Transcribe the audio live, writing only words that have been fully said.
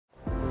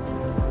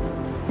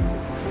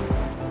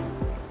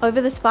Over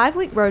this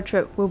 5-week road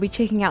trip, we'll be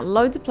checking out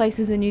loads of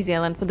places in New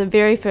Zealand for the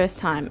very first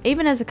time,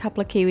 even as a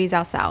couple of Kiwis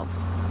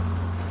ourselves.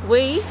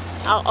 We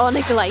are on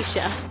a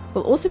glacier.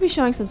 We'll also be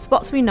showing some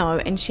spots we know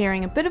and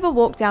sharing a bit of a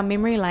walk down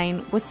memory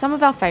lane with some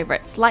of our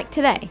favourites, like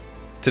today.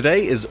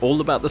 Today is all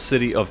about the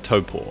city of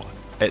Taupo.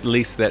 At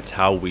least that's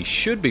how we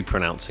should be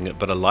pronouncing it,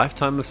 but a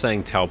lifetime of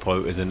saying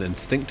Taupo is an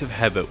instinctive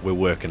habit we're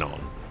working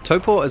on.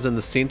 Taupo is in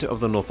the centre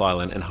of the North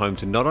Island and home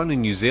to not only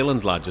New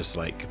Zealand's largest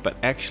lake, but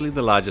actually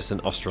the largest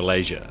in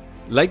Australasia.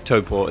 Lake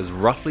Taupo is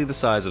roughly the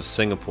size of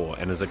Singapore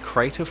and is a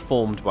crater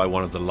formed by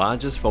one of the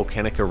largest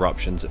volcanic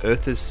eruptions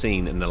Earth has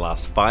seen in the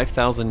last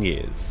 5,000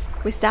 years.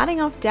 We're starting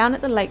off down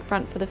at the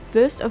lakefront for the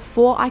first of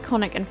 4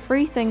 iconic and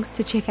free things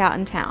to check out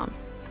in town.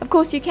 Of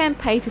course, you can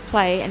pay to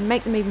play and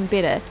make them even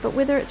better, but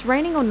whether it's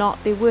raining or not,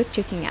 they're worth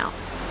checking out.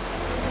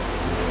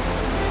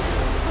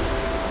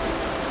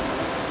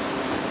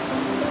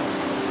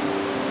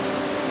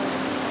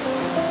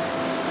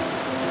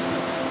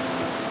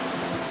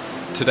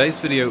 Today's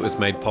video is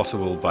made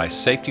possible by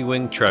Safety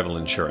Wing Travel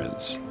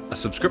Insurance, a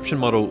subscription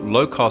model,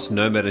 low-cost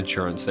nomad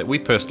insurance that we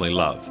personally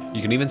love.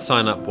 You can even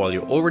sign up while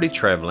you're already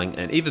traveling,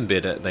 and even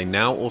better, they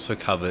now also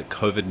cover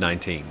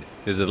COVID-19.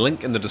 There's a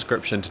link in the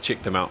description to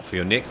check them out for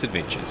your next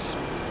adventures.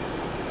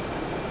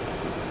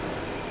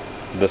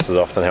 This is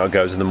often how it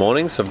goes in the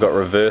morning, so I've got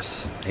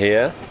reverse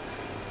here,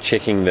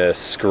 checking the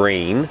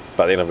screen,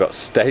 but then I've got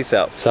Stacey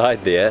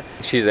outside there.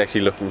 She's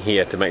actually looking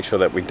here to make sure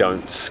that we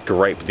don't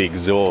scrape the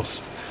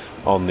exhaust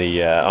on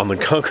the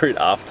concrete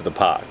after the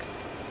park.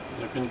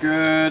 Looking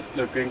good,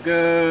 looking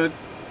good.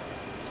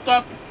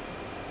 Stop.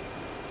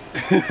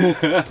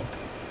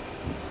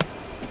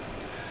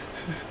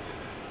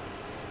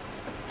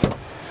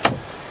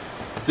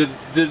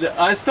 Did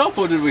I stop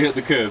or did we hit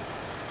the curb?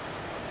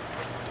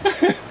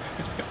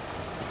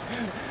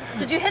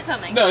 Did you hit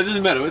something? No, it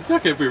doesn't matter. It's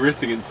okay if we're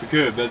resting against the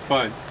curb. That's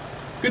fine.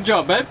 Good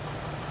job, babe.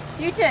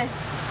 You too.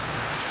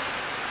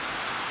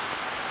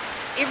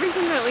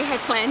 Everything that we had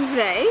planned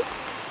today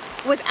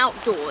was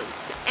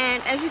outdoors,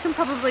 and as you can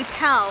probably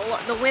tell,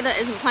 the weather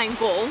isn't playing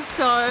ball,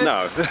 so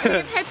No.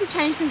 we've had to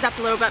change things up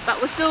a little bit, but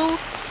there's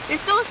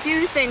still a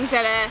few things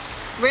that are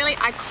really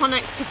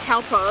iconic to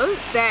Taupo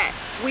that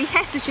we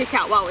have to check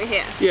out while we're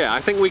here. Yeah, I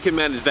think we can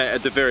manage that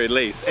at the very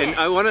least. Yeah. And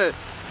I want to,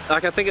 I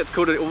think it's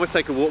cool to almost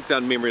take a walk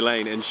down memory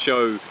lane and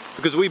show,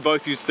 because we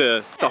both used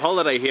to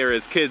holiday here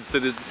as kids, so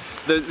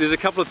there's a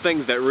couple of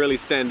things that really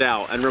stand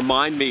out and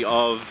remind me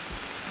of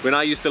when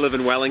I used to live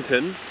in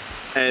Wellington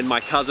and my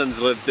cousins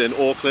lived in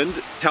Auckland.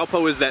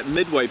 Taupo is that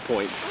midway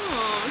point.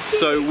 Aww,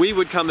 so we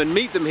would come and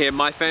meet them here,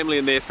 my family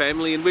and their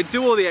family, and we'd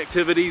do all the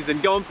activities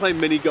and go and play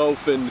mini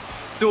golf and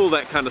do all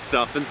that kind of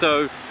stuff. And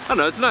so, I don't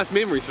know, it's nice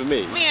memories for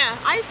me. Yeah,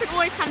 I used to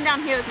always come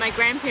down here with my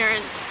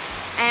grandparents,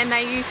 and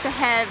they used to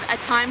have a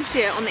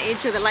timeshare on the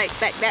edge of the lake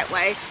back that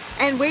way.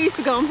 And we used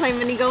to go and play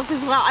mini golf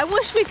as well. I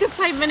wish we could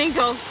play mini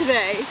golf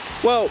today.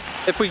 Well,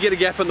 if we get a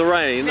gap in the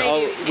rain,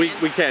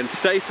 we can.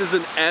 Stace is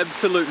an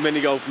absolute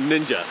mini golf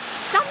ninja.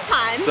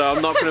 Sometimes. So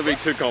I'm not going to be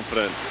too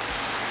confident.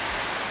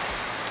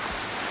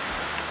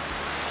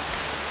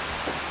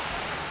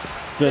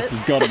 This has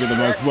got to be the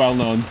most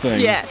well-known thing.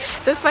 Yeah,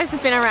 this place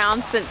has been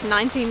around since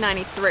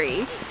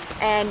 1993,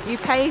 and you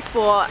pay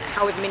for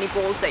however many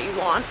balls that you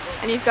want,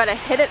 and you've got to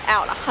hit it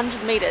out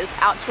 100 meters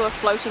out to a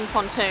floating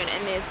pontoon,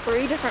 and there's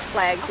 3 different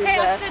flags. Okay,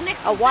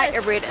 there's a white,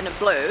 a red, and a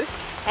blue.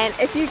 And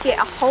if you get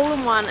a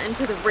hole-in-one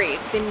into the red,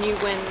 then you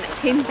win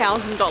 $10,000.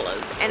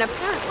 And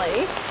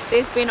apparently,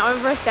 there's been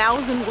over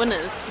 1,000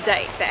 winners to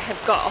date that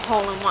have got a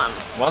hole-in-one.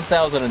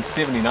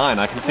 1,079.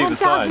 I can see the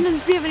sign.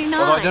 1,079.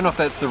 Although I don't know if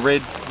that's the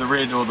red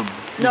or the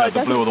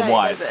the blue or the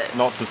white.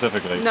 Not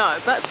specifically. No,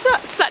 but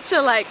such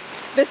a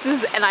this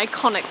is an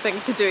iconic thing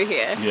to do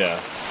here. Yeah.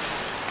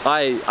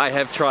 I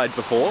have tried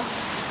before.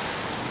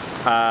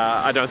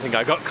 I don't think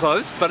I got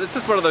close, but it's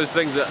just one of those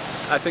things that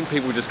I think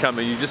people just come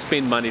and you just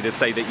spend money to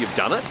say that you've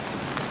done it.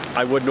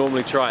 I would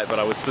normally try it, but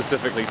I was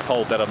specifically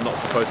told that I'm not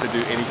supposed to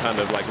do any kind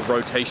of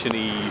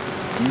rotation-y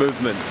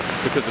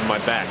movements because of my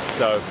back.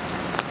 So,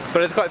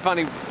 but it's quite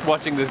funny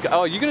watching this guy. Oh,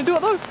 are you going to do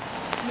it though?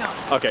 No.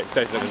 Okay,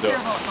 Stacey's not going to do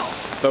it.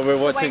 Golf. But we're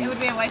watching. It would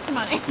be a waste of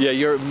money. Yeah,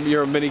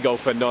 you're a mini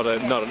golfer, not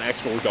an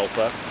actual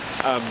golfer.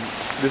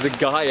 There's a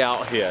guy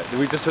out here.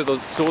 We just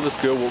saw this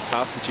girl walk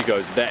past and she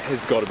goes, "That has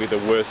got to be the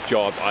worst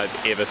job I've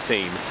ever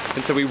seen."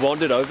 And so we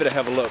wandered over to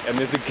have a look, and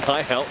there's a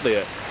guy out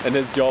there, and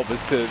his job is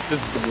to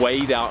just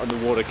wade out in the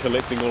water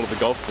collecting all of the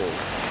golf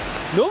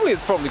balls. Normally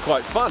it's probably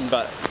quite fun,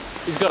 but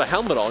he's got a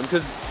helmet on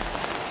because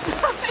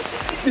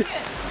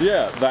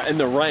yeah, but in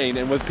the rain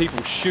and with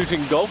people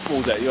shooting golf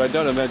balls at you, I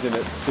don't imagine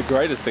it's the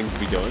greatest thing to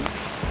be doing.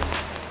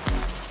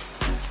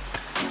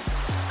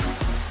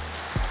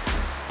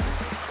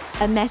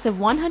 A massive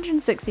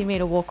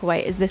 160-metre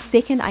walkaway is the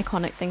second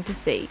iconic thing to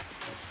see.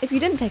 If you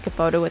didn't take a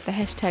photo with the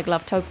hashtag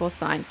 #LoveTaupo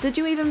sign, did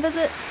you even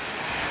visit?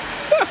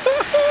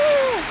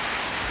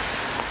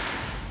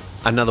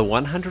 Another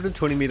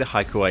 120-metre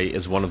hikeaway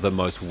is one of the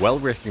most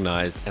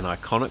well-recognised and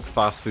iconic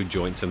fast food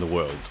joints in the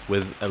world,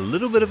 with a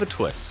little bit of a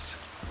twist.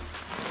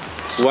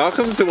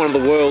 Welcome to one of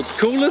the world's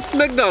coolest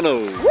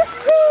McDonald's!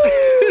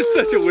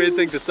 That's such a weird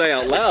thing to say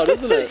out loud,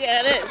 isn't it?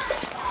 Yeah, it is.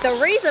 The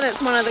reason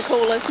it's one of the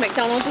coolest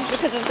McDonald's is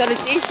because it's got a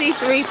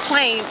DC-3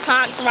 plane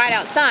parked right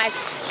outside,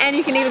 and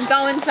you can even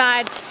go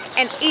inside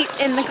and eat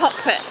in the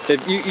cockpit.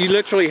 If you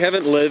literally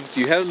haven't lived,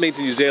 you haven't been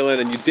to New Zealand,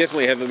 and you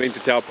definitely haven't been to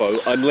Taupo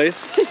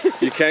unless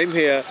you came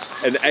here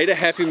and ate a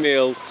Happy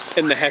Meal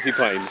in the Happy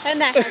Plane. In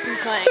that happy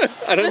plane.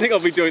 I don't think I'll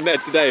be doing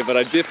that today, but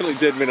I definitely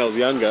did when I was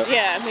younger.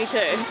 Yeah, me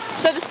too.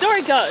 So the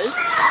story goes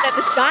that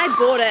this guy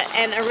bought it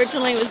and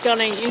originally was going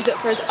to use it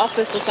for his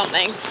office or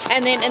something,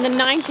 and then in the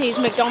 90s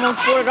McDonald's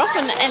bought it off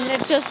and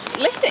they've just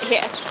left it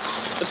here.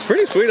 It's a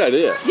pretty sweet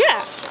idea.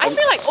 Yeah, I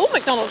feel like all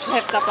McDonald's should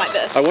have stuff like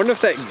this. I wonder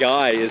if that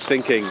guy is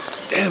thinking,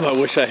 damn, I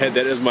wish I had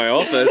that as my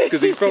office,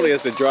 because he probably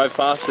has to drive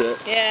past it.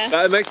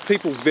 Yeah. It makes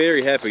people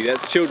very happy.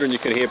 That's children you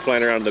can hear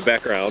playing around in the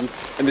background,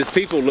 and there's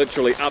people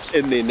literally up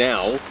in there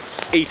now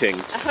eating.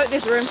 I hope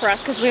there's room for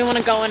us because we want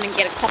to go in and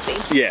get a coffee.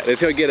 Yeah,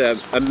 let's go get a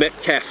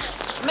McCafe.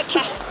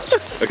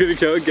 McCafe. I'm gonna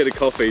go and get a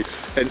coffee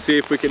and see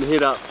if we can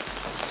head up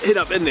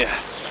in there.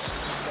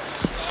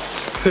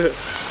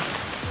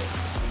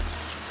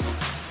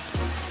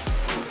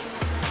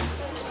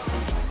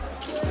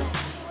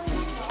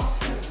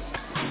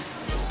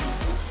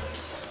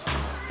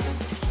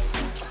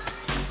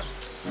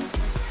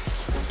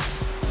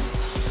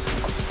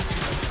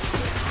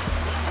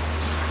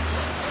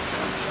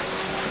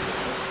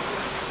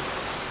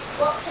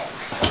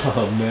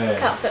 Oh man.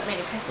 Can't fit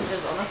many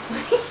passengers on this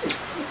plane.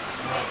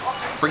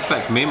 Brings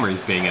back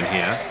memories being in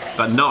here,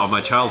 but not of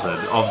my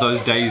childhood, of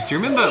those days. Do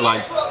you remember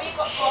like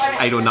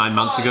 8 or 9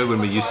 months ago when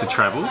we used to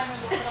travel?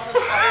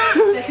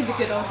 That could be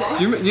good old days.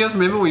 Do you guys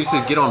remember when we used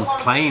to get on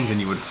planes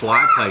and you would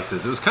fly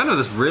places? It was kind of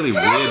this really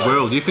weird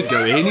world. You could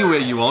go anywhere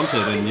you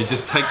wanted and you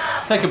just take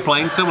a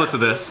plane similar to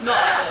this,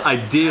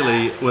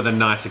 ideally with a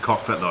nicer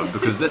cockpit though,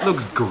 because that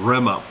looks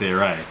grim up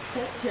there, eh?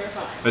 That's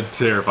terrifying. It's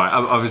terrifying.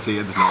 Obviously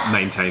it's not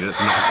maintained,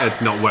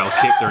 it's not well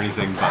kept or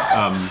anything,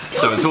 but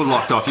so it's all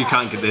locked off, you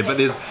can't get there, but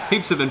there's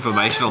heaps of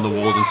information on the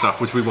walls and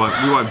stuff which we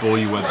won't bore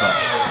you with, but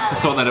I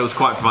thought that it was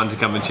quite fun to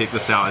come and check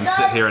this out and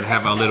sit here and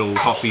have our little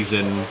coffees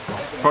in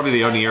probably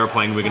the only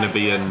aeroplane we're going to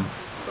be in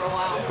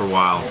for a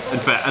while. In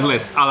fact,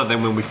 unless other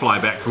than when we fly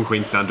back from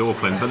Queenstown to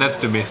Auckland, but that's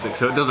domestic,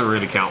 so it doesn't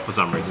really count for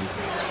some reason.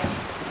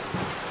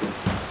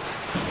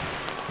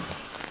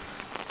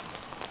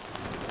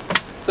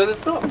 So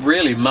there's not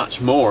really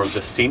much more of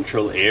the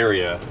central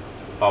area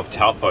of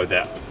Taupo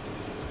that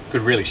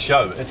could really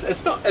show.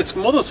 It's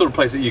more the sort of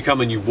place that you come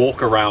and you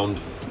walk around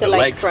the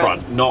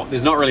lakefront.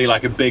 There's not really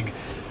like a big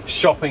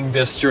shopping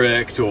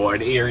district or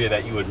an area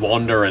that you would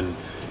wander and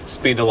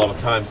spend a lot of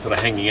time sort of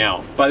hanging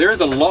out. But there is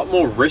a lot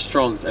more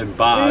restaurants and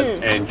bars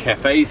and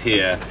cafes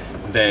here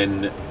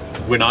than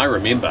when I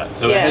remember.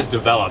 So it has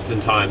developed in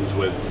times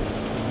with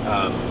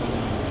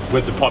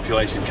the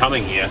population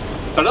coming here.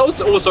 But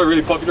it's also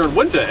really popular in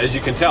winter, as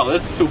you can tell.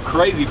 It's still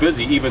crazy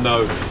busy, even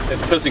though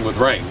it's pissing with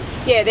rain.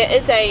 Yeah, there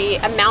is a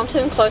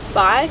mountain close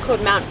by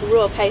called Mount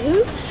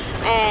Ruapehu,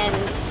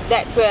 and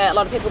that's where a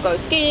lot of people go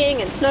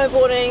skiing and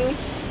snowboarding.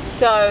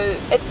 So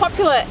it's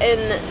popular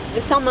in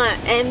the summer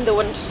and the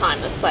winter time,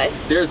 this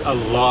place. There's a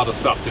lot of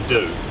stuff to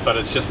do, but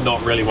it's just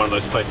not really one of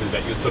those places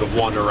that you'd sort of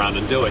wander around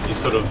and do it.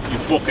 You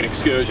book an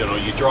excursion or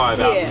you drive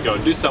out and go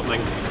and do something,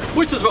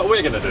 which is what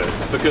we're going to do,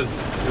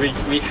 because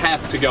we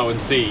have to go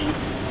and see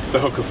the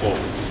Huka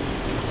Falls.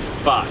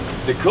 But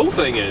the cool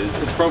thing is,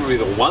 it's probably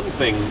the one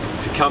thing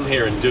to come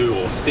here and do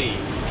or see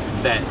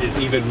that is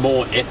even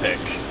more epic.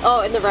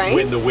 Oh, in the rain?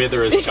 When the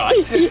weather is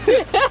shite.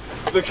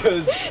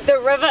 Because the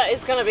river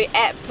is going to be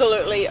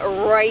absolutely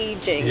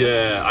raging.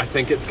 Yeah, I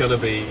think it's going to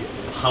be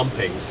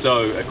pumping.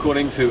 So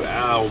according to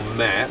our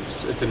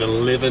maps, it's an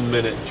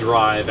 11-minute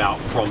drive out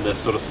from this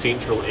sort of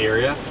central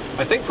area.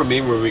 I think from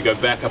memory we go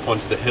back up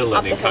onto the hill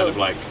and then kind of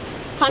like...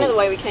 Kind of the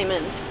way we came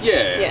in.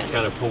 Yeah,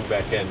 kind of pull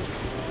back in.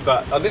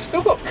 But they've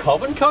still got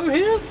Cobb & Co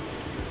here?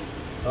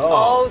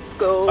 Oh, old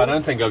school. I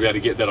don't think I'll be able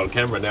to get that on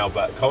camera now,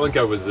 but Cobb &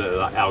 Co was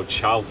our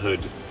childhood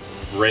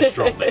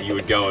restaurant that you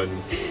would go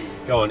and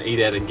eat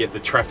at and get the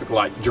traffic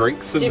light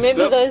drinks and stuff. Do you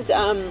remember those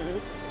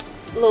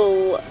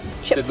little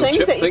chip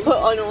things that you put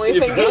on all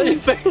your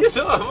fingers?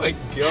 Oh my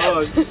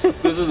god.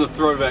 This is a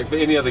throwback for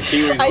any other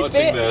Kiwis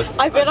watching this.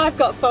 I bet I've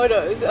got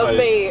photos of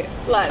me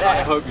like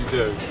that. I hope you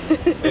do.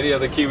 Any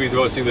other Kiwis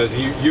watching this,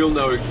 you'll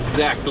know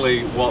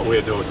exactly what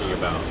we're talking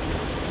about.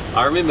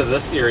 I remember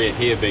this area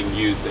here being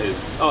used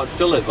as, it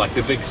still is, like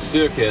the big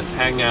circus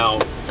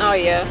hangout. Oh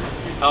yeah.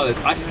 Oh, there's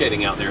ice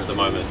skating out there at the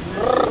moment.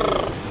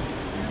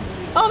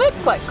 Oh, that's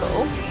quite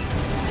cool.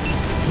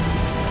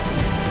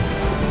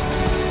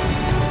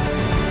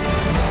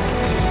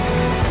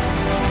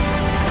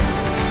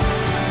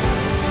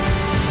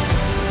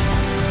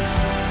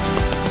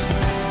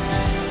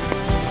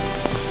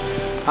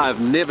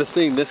 I've never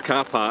seen this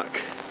car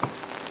park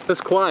this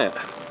quiet.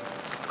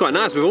 It's quite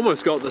nice. We've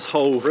almost got this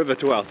whole river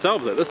to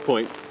ourselves at this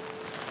point.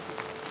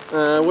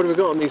 What have we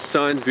got on these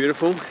signs?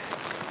 Beautiful.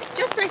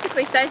 Just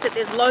basically says that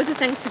there's loads of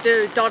things to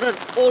do dotted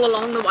all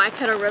along the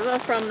Waikato River,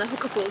 from the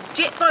Huka Falls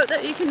jet boat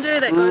that you can do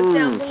that goes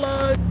down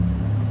below.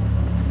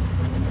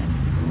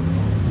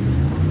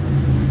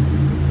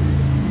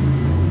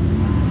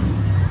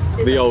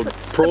 The old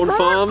prawn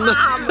farm.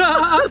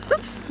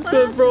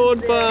 The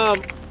prawn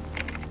farm.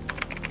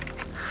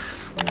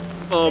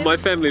 Oh, my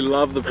family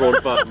love the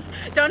prawn farm.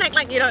 Don't act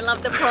like you don't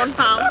love the prawn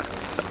farm.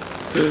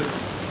 It's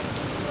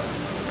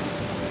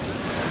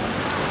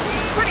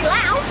pretty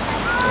loud.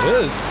 It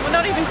is. We're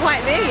not even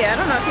quite there yet. I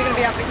don't know if you're going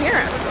to be able to hear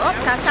us. Oh,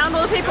 I found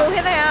all the people.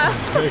 Here they are.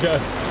 There you go.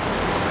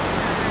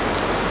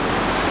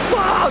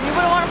 Wow, you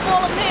wouldn't want to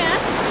fall in there.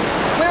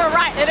 We were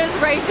right. It is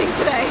raging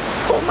today.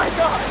 Oh my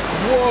god.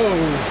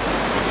 Whoa.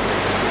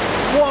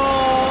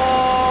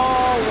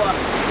 Whoa.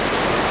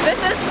 This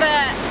is the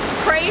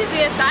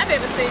craziest I've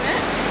ever seen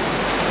it.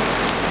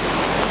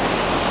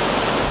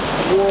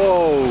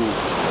 Whoa.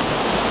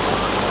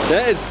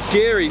 That is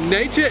scary.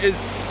 Nature is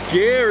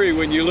scary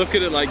when you look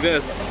at it like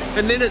this.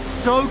 And then it's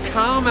so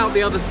calm out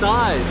the other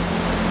side.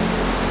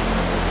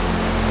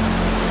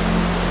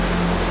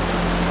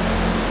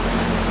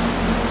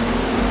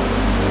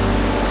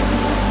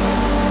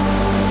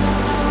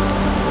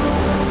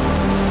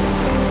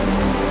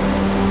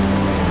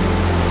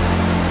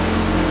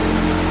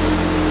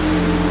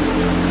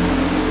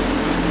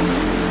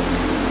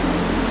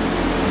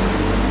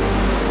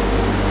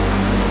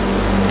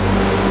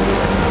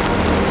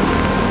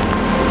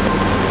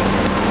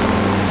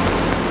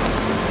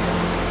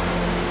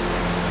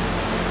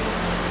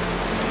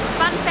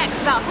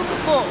 About Huka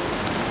Falls.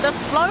 The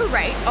flow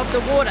rate of the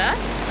water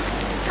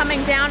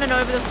coming down and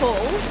over the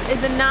falls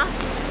is enough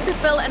to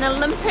fill an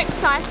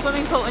Olympic-sized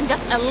swimming pool in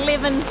just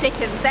 11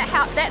 seconds.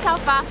 That's how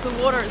fast the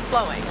water is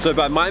flowing. So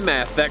by my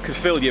math, that could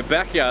fill your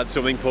backyard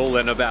swimming pool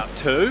in about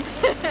 2.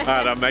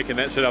 Alright, I'm making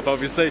that shit up,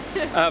 obviously.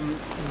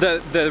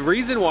 The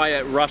reason why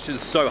it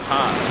rushes so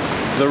hard,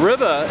 the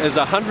river is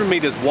 100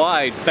 meters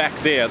wide back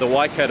there, the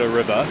Waikato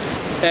River,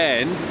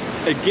 and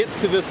it gets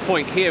to this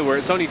point here where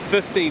it's only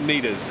 15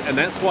 meters, and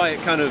that's why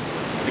it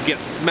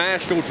gets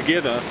smashed all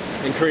together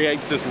and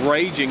creates this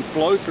raging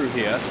flow through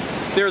here.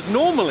 There's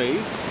normally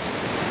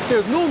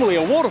a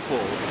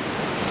waterfall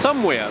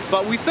somewhere,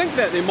 but we think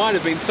that there might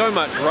have been so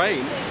much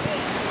rain.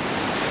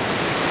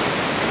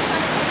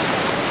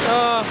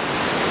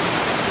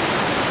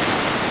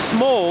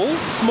 Small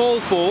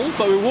fall,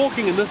 but we're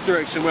walking in this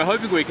direction. We're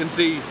hoping we can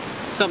see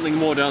something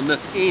more down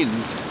this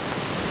end.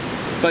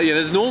 But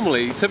yeah,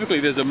 typically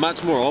there's a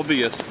much more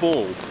obvious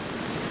fall.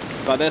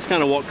 But that's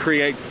kind of what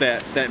creates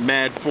that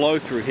mad flow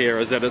through here,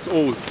 is that it's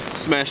all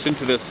smashed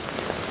into this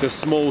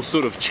small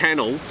sort of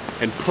channel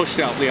and pushed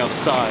out the other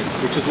side,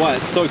 which is why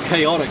it's so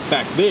chaotic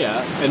back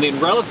there and then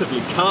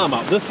relatively calm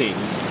up this end.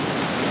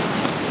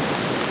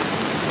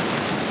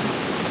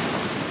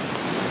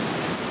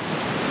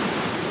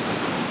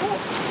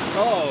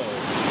 Oh!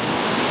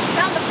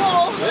 Found the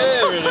fall!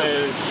 There it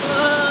is!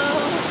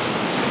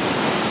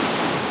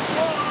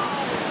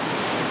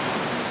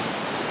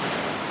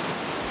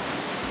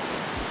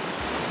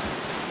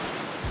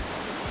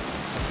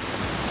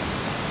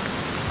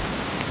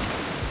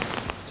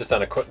 Just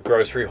done a quick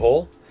grocery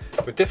haul.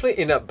 We definitely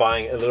end up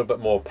buying a little bit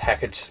more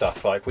packaged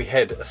stuff. Like we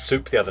had a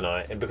soup the other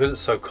night, and because it's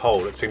so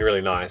cold, it's been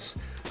really nice.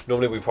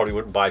 Normally we probably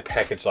wouldn't buy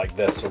packaged like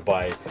this or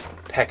buy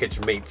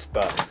packaged meats,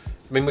 but I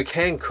mean we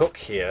can cook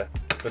here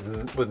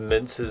with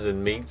minces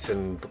and meats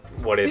and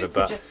whatever. Soups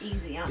but are just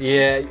easy, aren't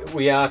they? Yeah,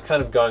 we are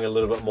kind of going a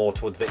little bit more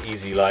towards the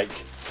easy, like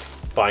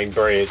buying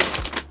bread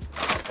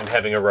and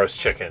having a roast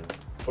chicken,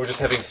 or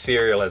just having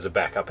cereal as a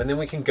backup, and then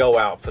we can go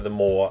out for the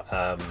more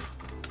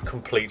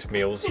complete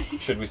meals,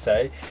 should we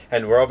say.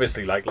 And we're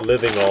obviously like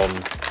living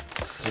on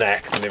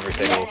snacks and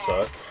everything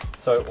also.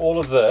 So all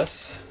of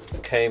this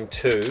came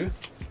to,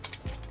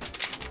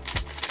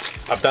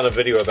 I've done a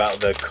video about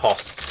the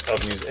costs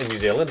of in New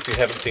Zealand, if you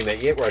haven't seen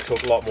that yet, where I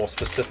talk a lot more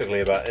specifically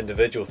about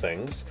individual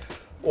things.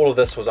 All of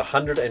this was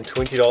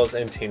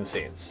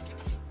 $120.10,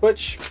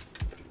 which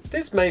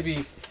there's maybe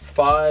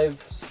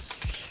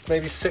 5,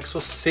 maybe 6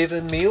 or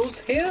 7 meals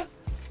here.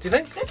 Do you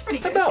think? That's pretty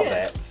good. About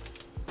that.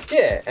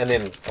 Yeah, and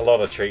then a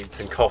lot of treats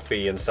and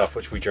coffee and stuff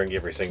which we drink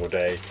every single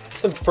day.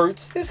 Some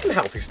fruits, there's some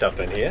healthy stuff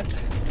in here.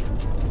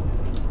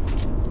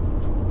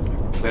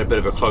 We had a bit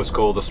of a close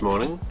call this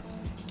morning.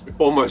 We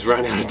almost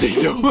ran out of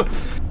diesel.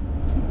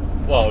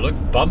 Whoa, it looks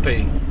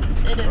bumpy.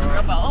 It is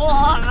real bumpy.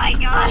 Oh my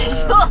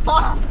gosh.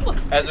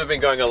 As we've been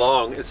going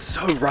along, it's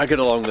so rugged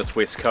along this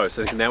west coast.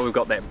 And now we've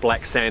got that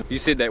black sand. You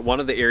said that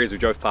one of the areas we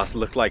drove past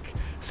looked like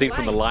scene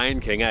from The Lion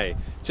King, eh?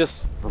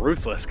 Just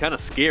ruthless, kind of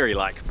scary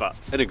like, but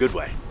in a good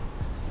way.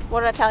 What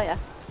did I tell you?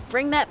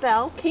 Ring that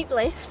bell, keep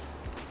left.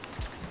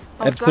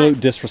 Absolute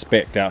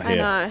disrespect out here. I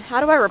know.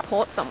 How do I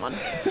report someone?